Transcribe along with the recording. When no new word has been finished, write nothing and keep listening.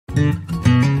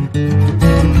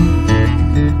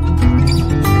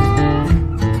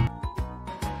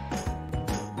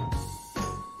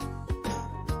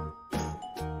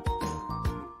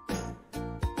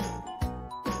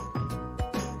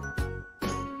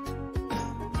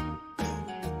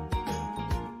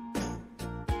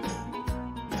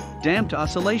Damped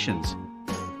oscillations.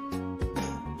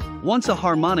 Once a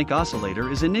harmonic oscillator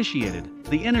is initiated,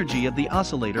 the energy of the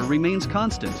oscillator remains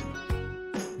constant,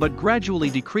 but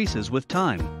gradually decreases with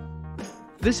time.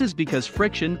 This is because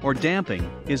friction or damping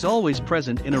is always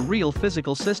present in a real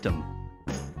physical system.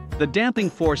 The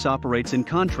damping force operates in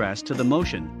contrast to the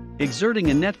motion, exerting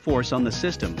a net force on the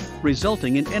system,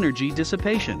 resulting in energy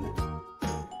dissipation.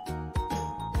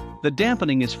 The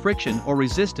dampening is friction or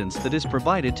resistance that is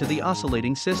provided to the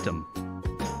oscillating system.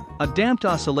 A damped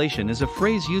oscillation is a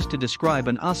phrase used to describe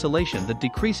an oscillation that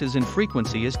decreases in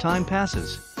frequency as time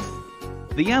passes.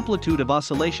 The amplitude of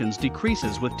oscillations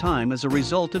decreases with time as a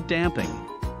result of damping.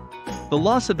 The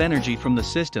loss of energy from the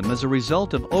system as a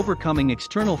result of overcoming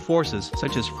external forces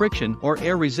such as friction or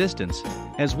air resistance,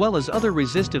 as well as other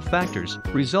resistive factors,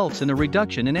 results in a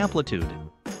reduction in amplitude.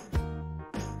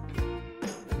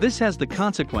 This has the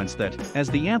consequence that, as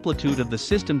the amplitude of the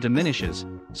system diminishes,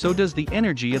 so does the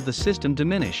energy of the system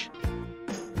diminish.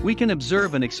 We can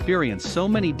observe and experience so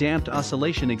many damped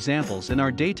oscillation examples in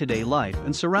our day-to-day life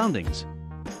and surroundings.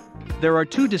 There are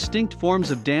two distinct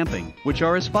forms of damping, which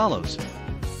are as follows: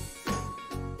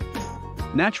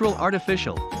 natural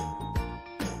artificial,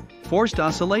 forced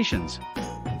oscillations.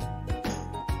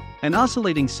 An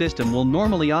oscillating system will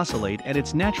normally oscillate at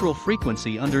its natural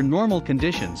frequency under normal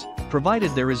conditions,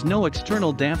 provided there is no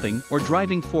external damping or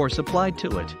driving force applied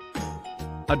to it.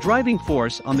 A driving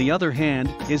force, on the other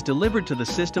hand, is delivered to the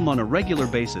system on a regular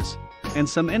basis, and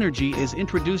some energy is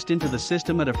introduced into the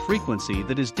system at a frequency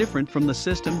that is different from the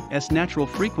system's natural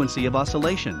frequency of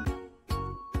oscillation.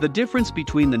 The difference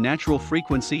between the natural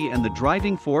frequency and the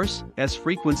driving force, S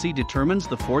frequency, determines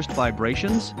the forced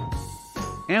vibrations.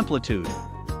 Amplitude.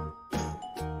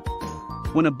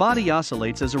 When a body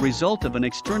oscillates as a result of an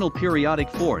external periodic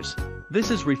force,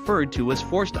 this is referred to as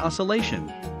forced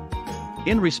oscillation.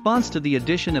 In response to the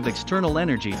addition of external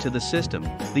energy to the system,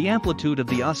 the amplitude of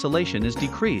the oscillation is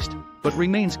decreased, but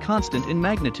remains constant in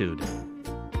magnitude.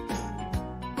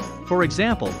 For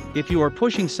example, if you are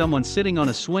pushing someone sitting on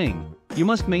a swing, you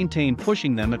must maintain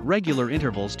pushing them at regular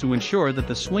intervals to ensure that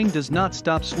the swing does not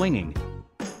stop swinging.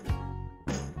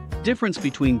 Difference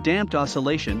between damped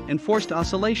oscillation and forced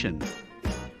oscillation.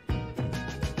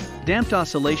 Damped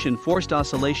oscillation, forced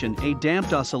oscillation. A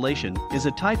damped oscillation is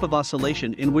a type of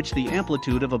oscillation in which the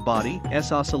amplitude of a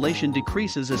body's oscillation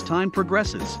decreases as time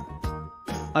progresses.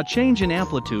 A change in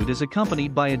amplitude is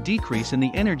accompanied by a decrease in the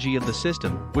energy of the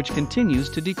system, which continues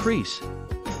to decrease.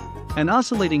 An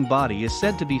oscillating body is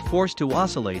said to be forced to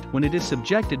oscillate when it is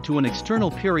subjected to an external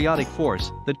periodic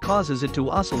force that causes it to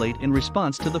oscillate in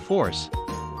response to the force.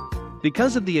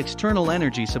 Because of the external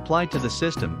energy supplied to the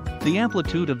system, the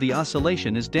amplitude of the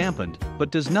oscillation is dampened, but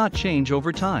does not change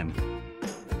over time.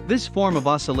 This form of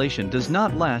oscillation does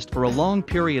not last for a long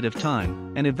period of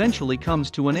time, and eventually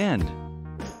comes to an end.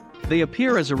 They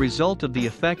appear as a result of the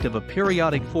effect of a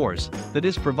periodic force that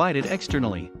is provided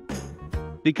externally.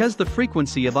 Because the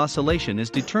frequency of oscillation is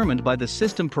determined by the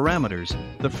system parameters,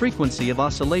 the frequency of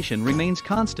oscillation remains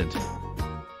constant.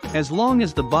 As long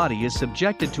as the body is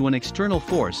subjected to an external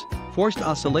force, forced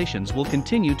oscillations will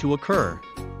continue to occur.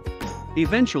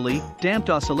 Eventually, damped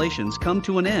oscillations come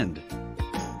to an end.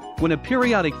 When a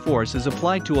periodic force is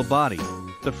applied to a body,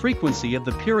 the frequency of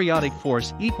the periodic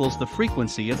force equals the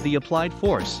frequency of the applied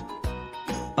force.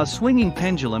 A swinging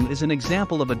pendulum is an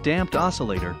example of a damped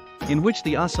oscillator, in which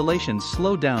the oscillations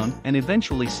slow down and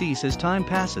eventually cease as time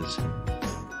passes.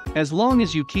 As long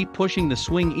as you keep pushing the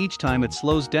swing each time it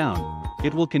slows down,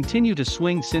 it will continue to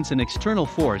swing since an external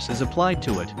force is applied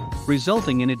to it,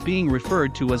 resulting in it being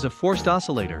referred to as a forced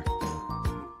oscillator.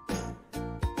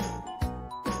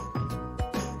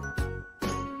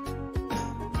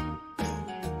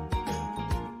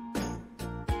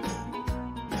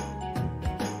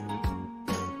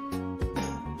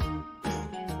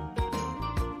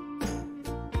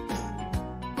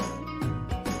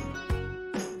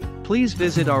 Please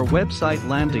visit our website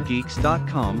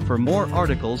lambdageeks.com for more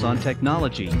articles on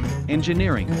technology,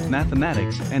 engineering,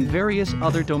 mathematics, and various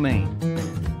other domains.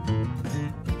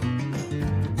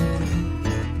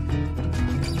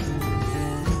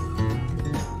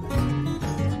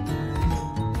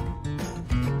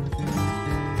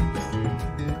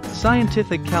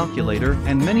 Scientific calculator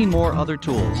and many more other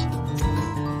tools.